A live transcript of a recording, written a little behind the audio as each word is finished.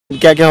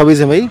क्या क्या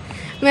हॉबीज है भाई?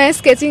 मैं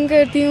स्केचिंग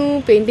करती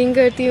हूँ, पेंटिंग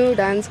करती हूँ,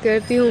 डांस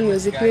करती हूँ,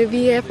 म्यूजिक में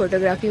भी है,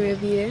 फोटोग्राफी में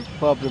भी है।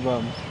 बाप रे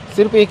बाप,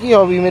 सिर्फ एक ही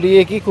हॉबी, मेरी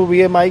एक ही खूबी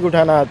है, माइक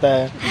उठाना आता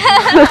है।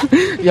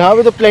 यहाँ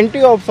पे तो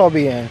प्लेंटी ऑफ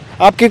हॉबी हैं।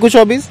 आपकी कुछ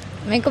हॉबीज?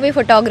 मेरे को भी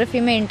फोटोग्राफी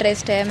में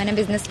इंटरेस्ट है। मैंने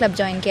बिजनेस क्लब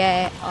ज्वाइन किया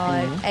है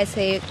और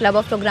ऐसे क्लब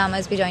ऑफ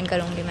प्रोग्रामर्स भी ज्वाइन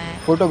करूँगी मैं।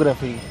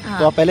 फोटोग्राफी? हाँ।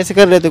 तो आप पहले से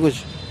कर रहे थे कुछ?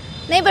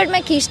 नहीं, बट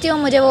मैं खींचती हूँ,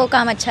 मुझे वो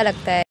काम अच्छा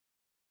लगता है।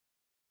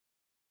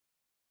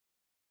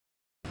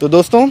 तो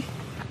दोस्तों,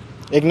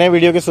 एक नए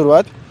वीडियो की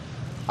शुरुआत।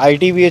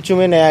 IIT BHU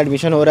में नया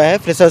एडमिशन हो रहा है,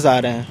 फ्रेशर्स आ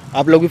रहे हैं।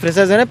 आप लोग भी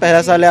फ्रेशर्स हैं ना?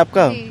 पहला साल है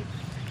आपका।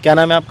 क्या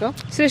नाम है आपका?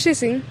 सृष्टि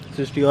सिंह।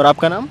 सृष्टि। और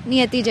आपका नाम?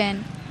 नियति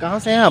जैन। कहाँ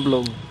से हैं आप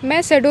लोग?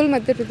 मैं शहडोल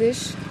मध्य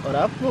प्रदेश। और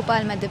आप?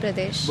 भोपाल मध्य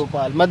प्रदेश।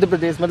 भोपाल मध्य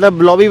प्रदेश।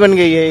 मतलब लॉबी बन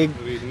गई है एक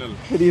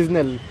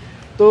रीजनल।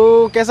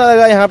 तो कैसा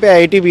लगा यहाँ पे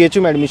IIT BHU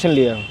में एडमिशन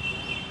लिया?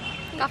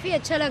 काफ़ी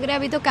अच्छा लग रहा है।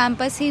 अभी तो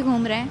कैंपस ही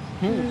घूम रहे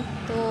हैं,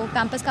 तो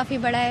कैंपस काफ़ी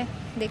बड़ा है,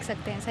 देख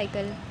सकते हैं।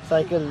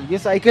 साइकिल, ये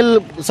साइकिल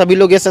सभी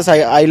लोग ऐसा,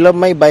 आई लव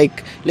माई बाइक,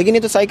 लेकिन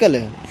ये तो साइकिल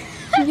है।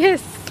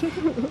 यस।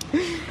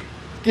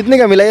 कितने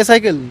का मिला ये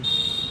साइकिल?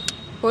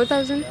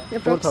 4,000।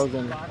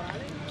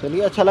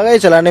 चलिए, अच्छा लगा ये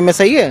चलाने में।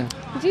 सही है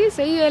जी,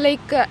 सही है।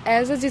 लाइक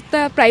एज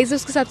जितना प्राइस है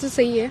उसके हिसाब से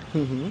सही है।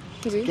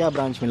 जी। क्या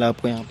ब्रांच मिला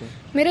आपको यहाँ पे?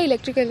 मेरा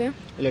इलेक्ट्रिकल है।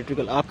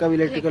 इलेक्ट्रिकल? आपका भी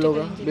इलेक्ट्रिकल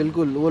होगा?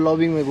 बिल्कुल, वो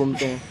लॉबी में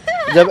घूमते हैं।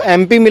 जब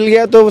MP मिल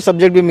गया तो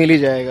सब्जेक्ट भी मिल ही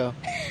जाएगा।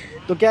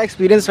 तो क्या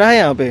एक्सपीरियंस रहा है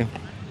यहाँ पे?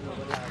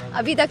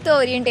 अभी तक तो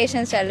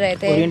ओरिएंटेशन चल रहे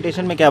थे।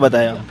 ओरिएंटेशन में क्या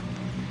बताया?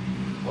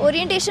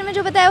 ओरिएंटेशन में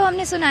जो बताया वो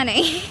हमने सुना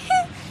नहीं।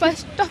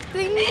 फर्स्ट ऑफ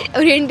थिंग,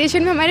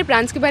 ओरिएंटेशन में हमारे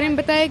ब्रांच के बारे में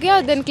बताया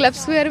गया, देन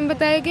क्लब्स के बारे में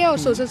बताया गया और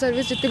सोशल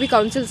सर्विस जितने भी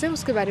काउंसिल्स हैं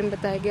उसके बारे में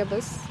बताया गया,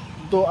 बस।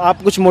 तो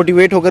आप कुछ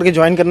मोटिवेट होकर के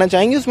ज्वाइन करना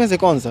चाहेंगे? उसमें से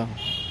कौन सा?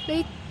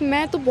 लाइक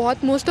मैं तो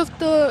बहुत मोस्ट ऑफ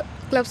द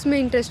क्लब्स में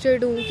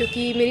इंटरेस्टेड हूँ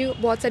क्योंकि मेरी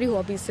बहुत सारी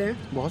हॉबीज हैं।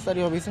 बहुत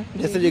सारी हॉबीज हैं?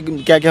 जैसे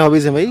क्या क्या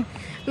हॉबीज हैं भाई?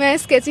 मैं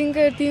स्केचिंग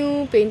करती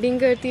हूँ, पेंटिंग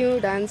करती हूँ,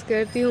 डांस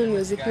करती हूँ,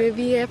 म्यूजिक में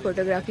भी है,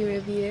 फोटोग्राफी में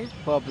भी है।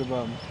 बाप रे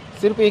बाप,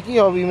 सिर्फ एक ही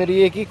हॉबी,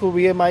 मेरी एक ही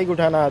खूबी है, माइक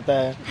उठाना आता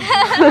है।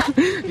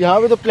 यहाँ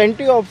पे तो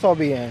प्लेंटी ऑफ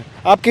हॉबी हैं।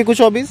 आपकी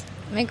कुछ हॉबीज?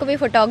 मेरे को भी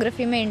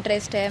फोटोग्राफी में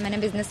इंटरेस्ट है। मैंने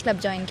बिजनेस क्लब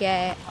ज्वाइन किया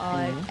है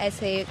और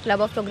ऐसे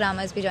क्लब ऑफ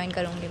प्रोग्रामर्स भी ज्वाइन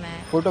करूँगी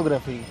मैं।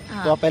 फोटोग्राफी?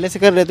 हाँ। तो आप पहले से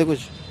कर रहे थे कुछ?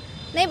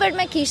 नहीं, बट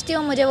मैं खींचती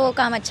हूँ, मुझे वो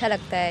काम अच्छा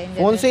लगता है।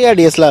 फोन से या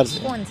DSLR से?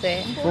 फोन से।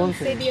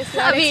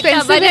 अभी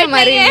एक्सपेंसिव है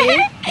हमारे लिए।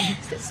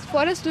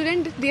 For a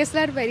student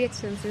DSLR very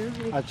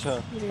expensive. अच्छा।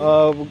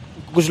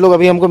 कुछ लोग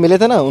अभी हमको मिले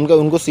थे ना,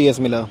 उनको CS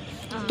मिला।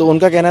 तो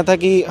उनका कहना था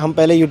कि हम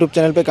पहले YouTube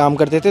चैनल पे काम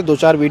करते थे,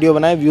 2-4 वीडियो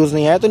बनाए, व्यूज़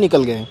नहीं आए तो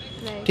निकल गए।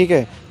 ठीक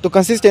है, तो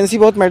कंसिस्टेंसी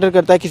बहुत मैटर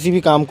करता है किसी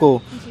भी काम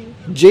को।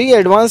 JEE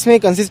एडवांस में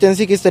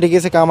कंसिस्टेंसी किस तरीके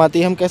से काम आती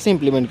है, हम कैसे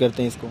इंप्लीमेंट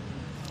करते हैं इसको?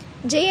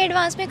 JEE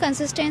एडवांस में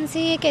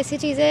कंसिस्टेंसी एक ऐसी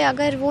चीज़ है,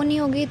 अगर वो नहीं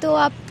होगी तो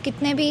आप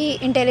कितने भी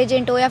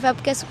इंटेलिजेंट हो या फिर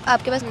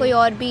आपके पास कोई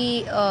और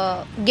भी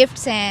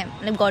गिफ्ट्स हैं,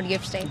 मतलब गॉड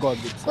गिफ्ट्स हैं,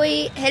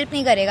 कोई हेल्प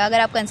नहीं करेगा अगर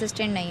आप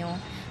कंसिस्टेंट नहीं हो।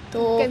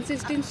 तो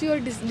कंसिस्टेंसी और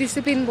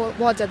डिसिप्लिन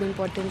बहुत ज़्यादा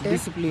इंपॉर्टेंट है।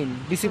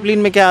 डिसिप्लिन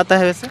में क्या आता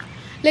है वैसे?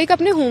 लाइक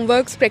अपने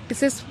होमवर्क्स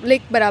प्रैक्टिसेस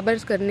लाइक बराबर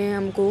करने हैं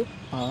हमको।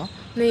 हाँ।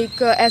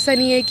 लाइक ऐसा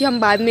नहीं है कि हम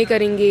बाद में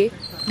करेंगे।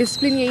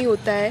 डिसिप्लिन यही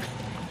होता है।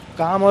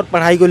 काम और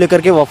पढ़ाई को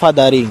लेकर के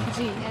वफादारी।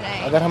 जी।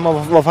 अगर हम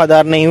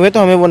वफादार नहीं हुए तो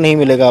हमें वो नहीं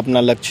मिलेगा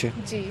अपना लक्ष्य।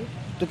 जी।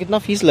 तो कितना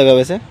फीस लगा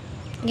वैसे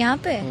यहाँ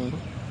पे?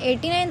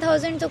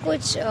 89,000 तो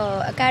कुछ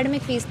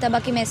एकेडमिक फीस था,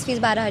 बाकी मेस फीस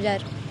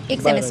 12,000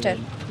 एक सेमेस्टर।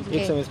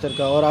 एक सेमेस्टर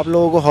का। और आप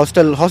लोगों को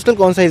हॉस्टल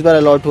कौन सा इस बार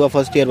अलॉट हुआ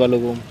फर्स्ट ईयर वालों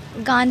को?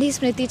 गांधी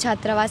स्मृति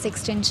छात्रावास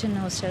एक्सटेंशन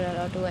हॉस्टल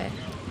अलॉट हुआ है।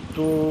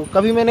 तो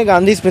कभी मैंने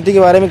गांधी स्मृति के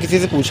बारे में किसी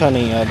से पूछा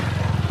नहीं यार,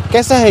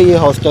 कैसा है ये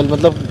हॉस्टल?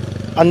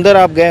 मतलब अंदर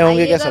आप गए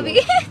होंगे, कैसा?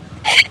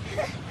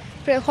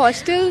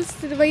 हॉस्टल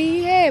वही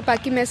है,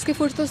 बाकी मेस के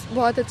फूड तो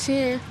बहुत अच्छे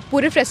हैं।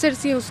 पूरे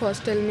फ्रेशर्स ही उस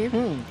हॉस्टल में।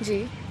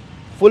 जी,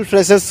 फुल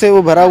फ्रेशर्स से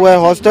वो भरा हुआ है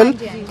हॉस्टल।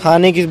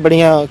 खाने की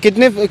बढ़िया।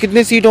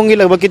 कितने सीट होंगी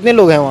लगभग? कितने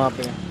लोग हैं वहाँ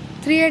पे?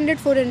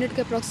 300-400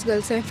 के अप्रॉक्स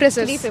गर्ल्स हैं,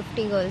 फ्रेशर्स।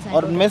 350 गर्ल्स हैं।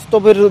 और मेस तो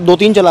फिर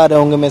 2-3 चला रहे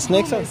होंगे मेस ने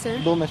एक साथ?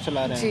 2 मेस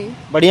चला रहे हैं।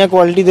 बढ़िया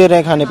क्वालिटी दे रहे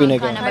हैं खाने पीने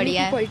का?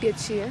 बढ़िया है, क्वालिटी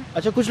अच्छी है।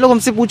 अच्छा, कुछ लोग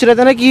हमसे पूछ रहे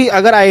थे ना कि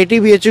अगर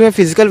IIT BHU में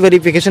फिजिकल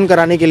वेरिफिकेशन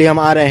कराने के लिए हम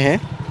आ रहे हैं,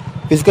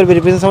 फिजिकल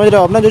वेरिफिकेशन समझ रहे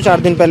हो आप ना, जो 4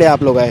 दिन पहले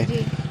आप लोग आए,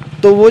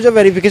 तो वो जब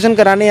वेरिफिकेशन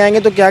कराने आएंगे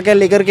तो क्या क्या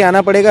लेकर के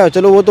आना पड़ेगा?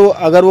 चलो वो तो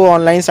अगर वो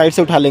ऑनलाइन साइट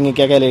से उठा लेंगे,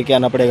 क्या क्या लेके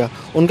आना पड़ेगा?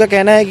 उनका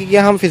कहना है कि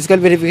क्या हम फिजिकल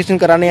वेरिफिकेशन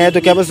कराने आए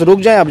तो क्या बस रुक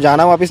जाएं, अब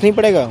जाना वापस नहीं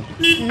पड़ेगा?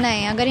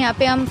 नहीं, अगर यहाँ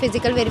पे हम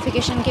फिजिकल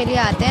वेरिफिकेशन के लिए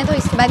आते हैं तो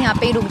इसके बाद यहाँ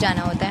पे ही रुक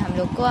जाना होता है हम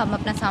लोग को। हम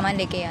अपना सामान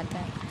लेके आते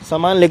हैं।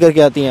 सामान लेकर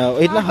के आती हैं?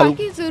 इतना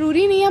बाकी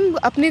जरूरी नहीं, हम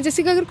अपने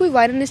जैसे कि अगर कोई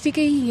वाराणसी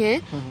के ही हैं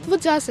तो वो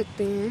जा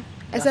सकते हैं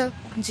ऐसा।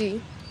 जी।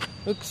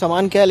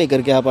 सामान क्या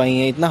लेकर के आप आई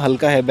हैं? इतना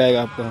हल्का है बैग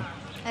आपका।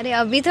 अरे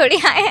अभी थोड़ी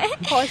आए हैं,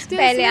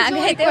 पहले आ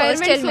गए थे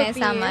हॉस्टल में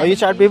सामान। और ये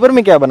चार्ट पेपर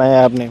में क्या बनाया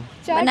है आपने?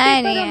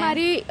 बनाया नहीं है,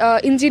 हमारी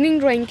इंजीनियरिंग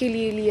ड्राइंग के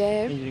लिए लिया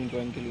है। इंजीनियरिंग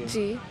ड्राइंग के लिए?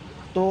 जी।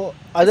 तो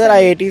अदर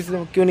IITs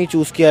क्यों नहीं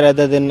चूज किया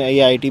रहता देन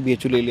ये IIT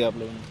BHU ले लिया आप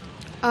लोगों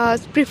ने?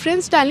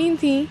 प्रेफरेंस डाली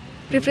थी,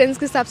 प्रेफरेंस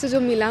के हिसाब से जो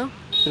मिला।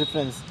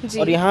 प्रेफरेंस।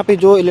 और यहाँ पे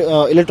जो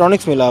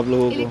इलेक्ट्रॉनिक्स मिला आप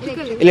लोगों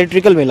को?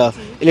 इलेक्ट्रिकल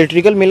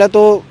मिला।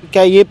 तो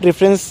क्या ये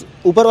प्रेफरेंस,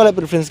 ऊपर वाला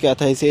प्रेफरेंस क्या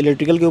था? इसे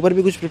इलेक्ट्रिकल के ऊपर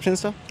भी कुछ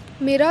प्रेफरेंस था?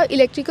 मेरा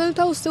इलेक्ट्रिकल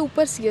था, उससे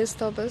ऊपर सीएस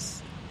था बस।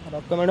 और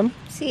आपका मैडम?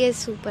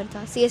 CS ऊपर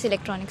था, CS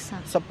इलेक्ट्रॉनिक्स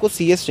था। सबको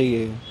सीएस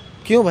चाहिए,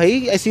 क्यों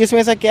भाई? सीएस में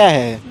ऐसा क्या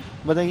है,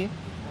 बताइए।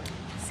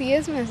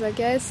 सीएस में ऐसा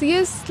क्या है?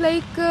 सीएस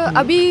लाइक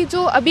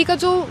अभी का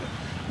जो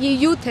ये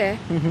यूथ है,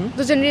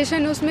 जो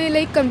जनरेशन है, उसमें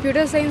लाइक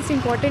कंप्यूटर साइंस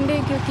इंपॉर्टेंट है,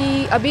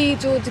 क्योंकि अभी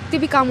जो जितने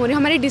भी काम हो रहे हैं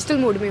हमारे डिजिटल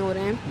मोड में हो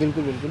रहे हैं।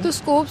 बिल्कुल बिल्कुल। तो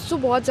स्कोप्स जो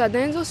बहुत ज़्यादा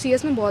हैं, जो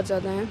सीएस में बहुत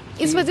ज़्यादा हैं,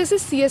 इस वजह से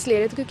सीएस ले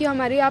रहे थे। क्योंकि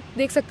हमारे, आप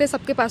देख सकते हैं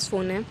सबके पास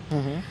फ़ोन है,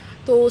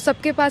 तो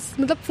सबके पास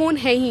मतलब फ़ोन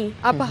है ही।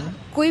 आप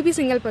कोई भी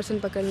सिंगल पर्सन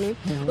पकड़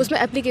लें, उसमें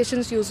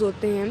एप्लीकेशंस यूज़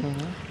होते हैं,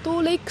 तो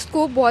लाइक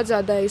स्कोप बहुत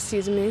ज़्यादा है इस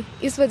चीज़ में।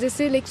 इस वजह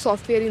से लाइक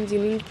सॉफ्टवेयर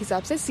इंजीनियरिंग के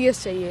हिसाब से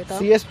सीएस चाहिए था।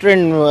 सीएस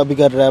ट्रेंड अभी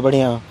कर रहा है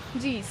बढ़िया।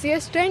 जी,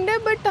 सीएस ट्रेंड है,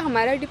 बट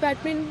हमारा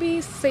डिपार्टमेंट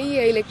भी सही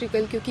है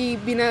इलेक्ट्रिकल, क्योंकि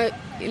बिना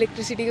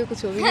इलेक्ट्रिसिटी का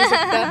कुछ हो भी नहीं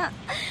सकता।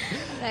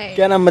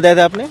 क्या नाम बताया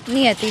था आपने?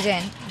 नियति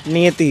जैन।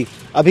 नियति,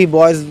 अभी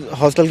बॉयज़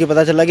हॉस्टल की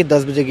पता चला कि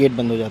 10 बजे गेट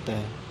बंद हो जाता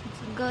है।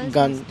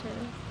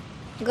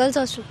 गर्ल्स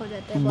हॉस्टल हो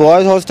जाता है।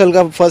 बॉयज़ हॉस्टल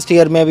का फर्स्ट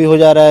ईयर में अभी हो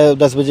जा रहा है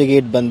 10 बजे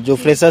गेट बंद। जो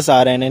फ्रेशर्स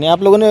आ रहे हैं,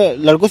 आप लोगों ने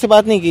लड़कों से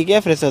बात नहीं की क्या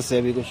फ्रेशर्स से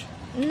अभी कुछ?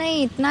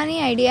 नहीं, इतना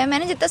नहीं आइडिया है।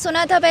 मैंने जितना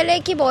सुना था पहले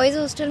कि बॉयज़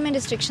हॉस्टल में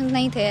रिस्ट्रिक्शंस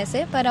नहीं थे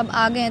ऐसे, पर अब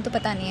आ गए हैं तो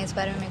पता नहीं है इस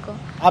बारे में मेरे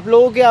को। आप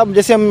लोगों के, आप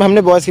जैसे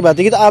हमने बॉयज़ की बात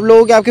की, तो आप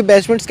लोगों के आपके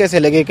बैचमेट्स कैसे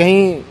लगे?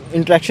 कहीं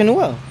इंटरेक्शन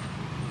हुआ?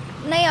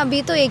 नहीं,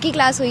 अभी तो एक ही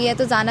क्लास हुई है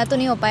तो जाना तो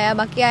नहीं हो पाया,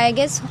 बाकी आई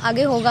गेस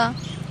आगे होगा।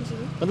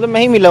 मतलब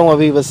मैं ही मिला हूँ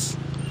अभी बस,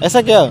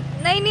 ऐसा क्या?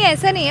 नहीं,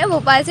 ऐसा नहीं है।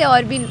 भोपाल से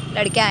और भी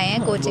लड़के आए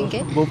हैं कोचिंग के।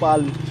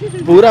 भोपाल,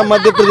 पूरा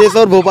मध्य प्रदेश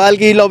और भोपाल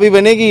की ही लॉबी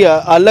बनेगी,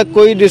 अलग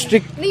कोई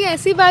डिस्ट्रिक्ट नहीं,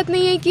 ऐसी बात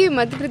नहीं है कि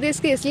मध्य प्रदेश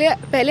के। इसलिए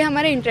पहले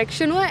हमारा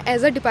इंटरेक्शन हुआ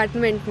एज अ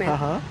डिपार्टमेंट में,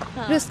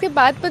 फिर उसके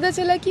बाद पता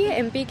चला कि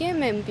एमपी के,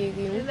 मैं एमपी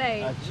की हूँ।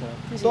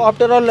 अच्छा, तो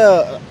आफ्टर ऑल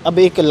अब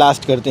एक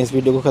लास्ट करते हैं, इस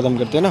वीडियो को ख़त्म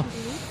करते हैं ना।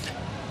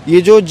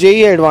 ये जो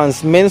जेईई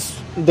एडवांस मेंस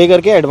दे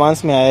करके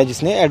एडवांस में आया,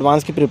 जिसने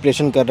एडवांस की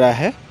प्रिपरेशन कर रहा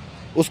है,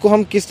 उसको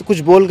हम कुछ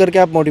बोल करके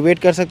आप मोटिवेट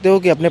कर सकते हो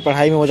कि अपने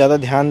पढ़ाई में वो ज़्यादा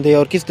ध्यान दे,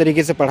 और किस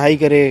तरीके से पढ़ाई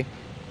करे,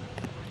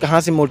 कहाँ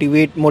से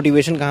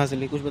मोटिवेशन कहाँ से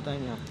ले, कुछ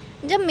बताएंगे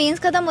आप? जब मेंस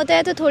खत्म होता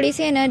है तो थोड़ी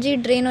सी एनर्जी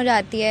ड्रेन हो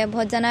जाती है।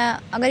 बहुत जना,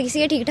 अगर किसी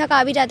के ठीक ठाक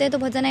आ भी जाते हैं तो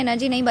बहुत ज़्यादा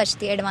एनर्जी नहीं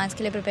बचती है एडवांस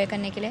के लिए प्रिपेयर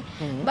करने के लिए।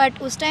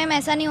 बट उस टाइम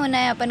ऐसा नहीं होना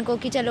है अपन को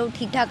कि चलो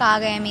ठीक ठाक आ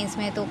गए हैं मेंस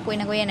में तो कोई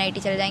ना कोई NIT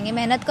चले जाएंगे।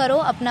 मेहनत करो,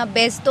 अपना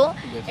बेस्ट दो,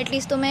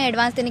 एटलीस्ट तुम्हें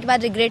एडवांस देने के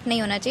बाद रिग्रेट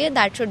नहीं होना चाहिए।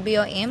 That should be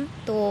your M.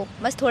 तो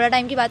बस थोड़ा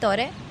टाइम की बात और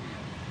है,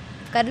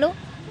 कर लो।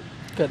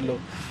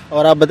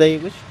 और आप बताइए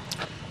कुछ?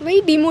 वही,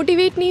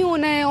 डिमोटिवेट नहीं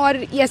होना है, और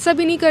ऐसा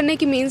भी नहीं करना है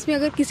कि मेंस में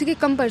अगर किसी के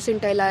कम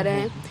परसेंटाइल आ रहे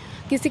हैं,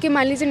 किसी के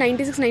मान लीजिए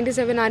 96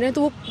 97 आ रहे हैं,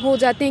 तो वो हो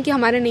जाते हैं कि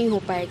हमारा नहीं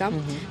हो पाएगा।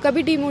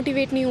 कभी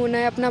डिमोटिवेट नहीं होना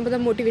है, अपना मतलब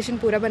मोटिवेशन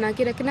पूरा बना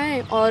के रखना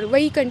है, और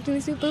वही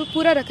कंटिन्यूसली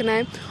पूरा रखना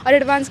है। और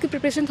एडवांस की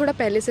प्रिपरेशन थोड़ा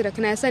पहले से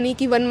रखना है, ऐसा नहीं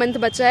कि 1 मंथ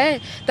बचा है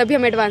तभी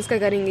हम एडवांस का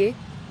करेंगे।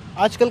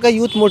 आजकल का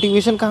यूथ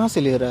मोटिवेशन कहाँ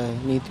से ले रहा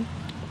है नीति?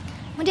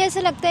 मुझे ऐसा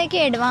लगता है कि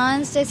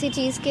एडवांस जैसी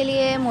चीज़ के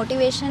लिए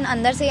मोटिवेशन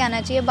अंदर से ही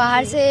आना चाहिए।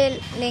 बाहर से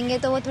लेंगे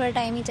तो वो थोड़ा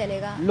टाइम ही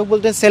चलेगा। लोग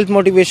बोलते हैं सेल्फ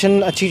मोटिवेशन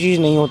अच्छी चीज़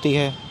नहीं होती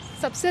है।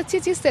 सबसे अच्छी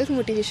चीज़ सेल्फ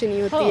मोटिवेशन ही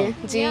होती है।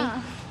 जी,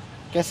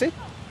 कैसे?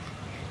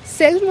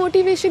 सेल्फ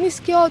मोटिवेशन इस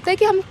क्या होता है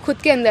कि हम खुद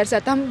के अंदर से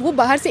आता है, हम वो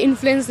बाहर से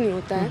इन्फ्लुएंस नहीं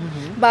होता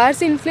है। बाहर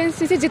से इन्फ्लुएंस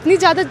से जितनी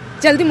ज़्यादा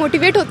जल्दी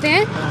मोटिवेट होते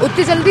हैं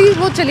उतनी जल्दी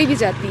वो चली भी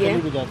जाती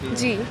है।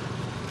 जी,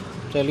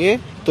 चलिए,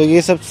 तो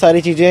ये सब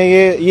सारी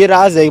चीज़ें, ये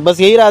राज है, बस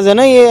यही राज है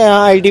ना ये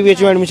यहाँ IIT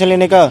BHU में एडमिशन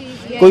लेने का?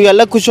 कोई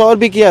अलग कुछ और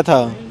भी किया था?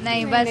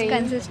 नहीं, बस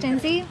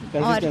कंसिस्टेंसी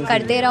और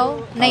करते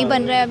रहो। नहीं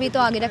बन रहा है अभी तो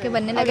आगे जाके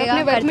बनने लगेगा।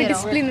 अपने वर्क में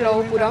डिसिप्लिन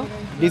रहो, पूरा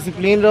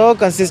डिसिप्लिन रहो,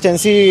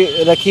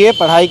 कंसिस्टेंसी रखिए,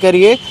 पढ़ाई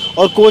करिए।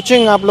 और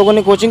कोचिंग, आप लोगों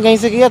ने कोचिंग कहीं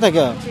से किया था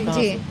क्या?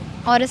 जी,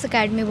 और इस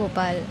अकेडमी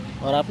भोपाल।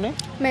 और आपने?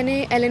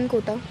 मैंने LN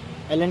कोटा।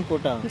 LN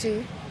कोटा? जी,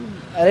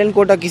 LN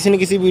कोटा, किसी न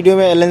किसी वीडियो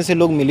में LN से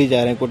लोग मिल ही जा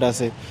रहे हैं कोटा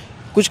से।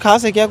 कुछ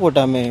खास है क्या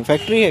कोटा में?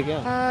 फैक्ट्री है क्या?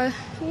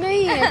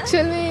 नहीं,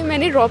 एक्चुअल में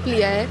मैंने ड्रॉप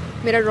लिया है,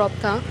 मेरा ड्रॉप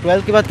था।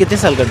 12th के बाद कितने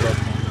साल का ड्रॉप?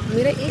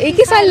 मेरा एक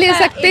ही साल ले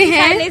सकते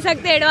हैं, ले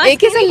सकते हैं,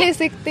 एक ही साल ले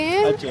सकते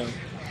हैं। अच्छा,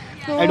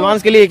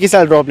 एडवांस के लिए एक ही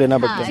साल ड्रॉप लेना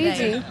पड़ता है?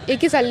 जी, एक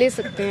ही साल ले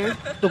सकते हैं।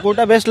 तो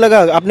कोटा बेस्ट लगा?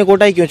 आपने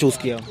कोटा ही क्यों चूज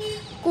किया?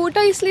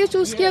 कोटा इसलिए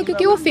चूज किया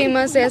क्योंकि वो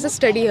फेमस है एज अ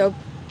स्टडी हब,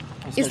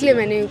 इसलिए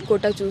मैंने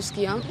कोटा चूज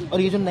किया।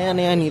 और ये जो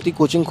नया नीति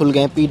कोचिंग खुल गए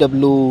हैं,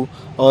 PW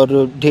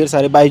और ढेर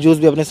सारे, बायजूस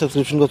भी अपने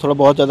सब्सक्रिप्शन को थोड़ा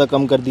बहुत ज़्यादा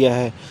कम कर दिया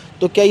है,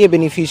 तो क्या ये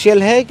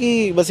बेनिफिशियल है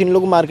कि बस इन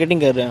लोग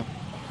मार्केटिंग कर रहे हैं?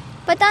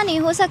 पता नहीं,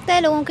 हो सकता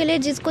है लोगों के लिए,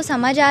 जिसको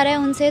समझ आ रहा है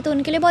उनसे तो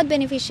उनके लिए बहुत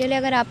बेनिफिशियल है।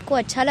 अगर आपको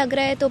अच्छा लग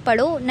रहा है तो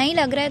पढ़ो, नहीं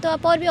लग रहा है तो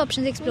आप और भी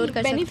ऑप्शंस एक्सप्लोर कर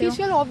सकते हो।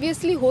 बेनिफिशियल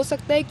ऑब्वियसली हो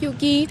सकता है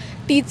क्योंकि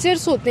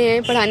टीचर्स होते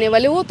हैं पढ़ाने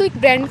वाले, वो तो एक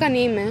ब्रांड का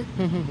नेम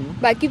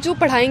है। बाकी जो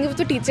पढ़ाएंगे वो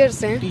तो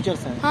टीचर्स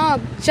हैं। हाँ,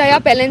 चाहे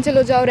आप LN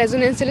चलो जाओ,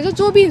 रेजोनेंस चले जाओ,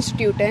 जो भी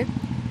इंस्टीट्यूट है,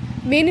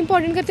 मेन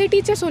इंपॉर्टेंट करते हैं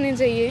टीचर्स होने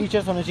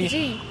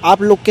चाहिए।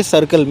 आप लोग के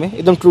सर्कल में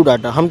एकदम ट्रू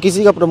डाटा, हम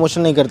किसी का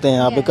प्रमोशन नहीं करते हैं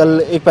यहाँ पे। कल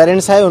एक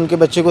पेरेंट्स आए, उनके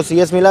बच्चे को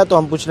CS मिला, तो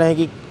हम पूछ रहे हैं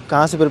कि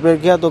कहाँ से प्रिपेयर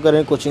किया, तो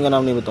करें कोचिंग का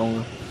नाम नहीं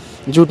बताऊंगा,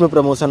 झूठ में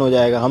प्रमोशन हो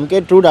जाएगा। हम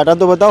के ट्रू डाटा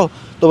तो बताओ,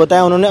 तो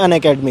बताया उन्होंने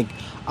अनअकैडमिक।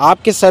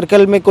 आपके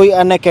सर्कल में कोई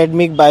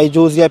अनअकैडमिक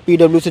बायजूस या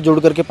PW से जोड़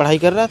करके पढ़ाई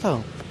कर रहा था?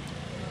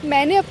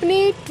 मैंने अपने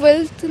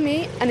 12th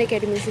में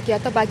अनअकैडमी से किया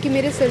था, बाकी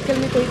मेरे सर्कल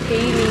में कोई थे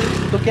ही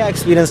नहीं। तो क्या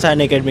एक्सपीरियंस था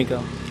अनअकैडमी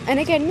का?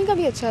 अनअकैडमी का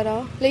भी अच्छा रहा।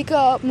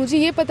 लाइक मुझे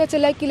ये पता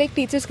चला कि लाइक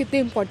टीचर्स कितने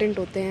इंपॉर्टेंट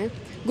होते हैं,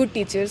 गुड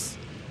टीचर्स।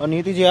 और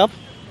नीति जी, आप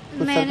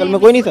सर्कल में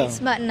कोई नहीं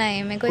था?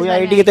 नहीं, मैं कोई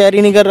आईटी की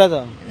तैयारी नहीं कर रहा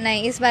था?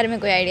 नहीं, इस बारे में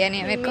कोई आइडिया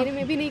नहीं है मेरे को। मेरे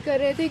में भी नहीं कर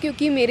रहे थे,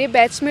 क्योंकि मेरे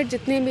बैचमेट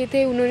जितने भी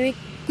थे उन्होंने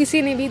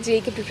किसी ने भी जेई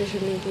की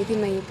प्रिपरेशन नहीं की थी,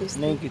 मैं ये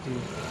पूछती नहीं की थी।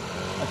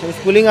 अच्छा,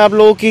 स्कूलिंग आप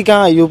लोगों की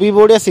कहाँ, यूपी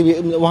बोर्ड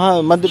या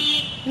वहाँ मध्य?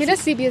 मेरा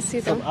सीबीएसई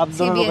था। आप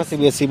दोनों लोगों का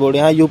सीबीएसई बोर्ड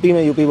है। हाँ, यूपी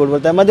में यूपी बोर्ड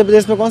पड़ता है। मध्य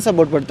प्रदेश में कौन सा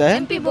बोर्ड पड़ता है?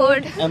 MP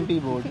board. MP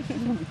board.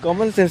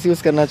 Common sense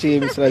use करना चाहिए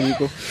मिश्रा जी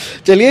को।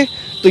 चलिए,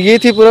 तो ये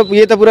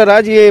था पूरा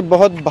राज। ये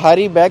बहुत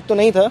भारी बैग तो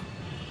नहीं था,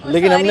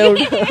 लेकिन हमने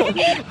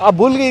आप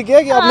भूल गई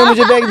क्या कि आपने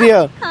मुझे बैग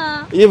दिया?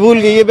 हाँ। ये भूल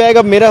गई, ये बैग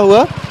अब मेरा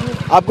हुआ।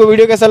 आपको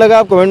वीडियो कैसा लगा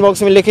आप कमेंट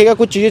बॉक्स में लिखिएगा।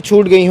 कुछ चीज़ें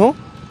छूट गई हों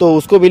तो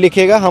उसको भी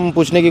लिखिएगा, हम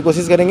पूछने की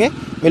कोशिश करेंगे।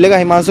 मिलेगा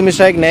हिमांशु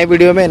मिश्रा एक नए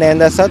वीडियो में नए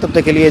अंदाज साथ। तब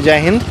तक के लिए जय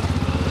हिंद,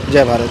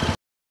 जय भारत।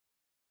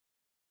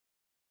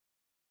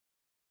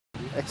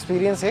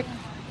 एक्सपीरियंस है,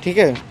 ठीक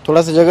है,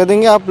 थोड़ा सा जगह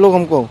देंगे आप लोग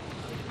हमको?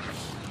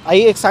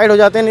 आइए, एक साइड हो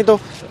जाते हैं, नहीं तो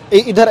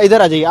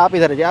इधर आ जाइए। आप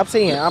इधर आ जाइए, आप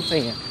सही हैं, आप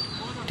सही हैं,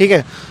 ठीक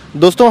है।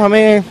 दोस्तों,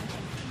 हमें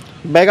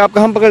बैग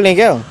आपका हम पकड़ लें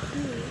क्या?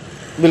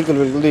 बिल्कुल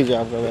बिल्कुल, दीजिए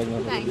आपका बैग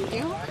में। Thank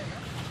you.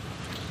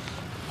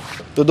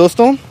 तो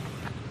दोस्तों,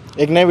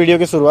 एक नए वीडियो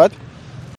की शुरुआत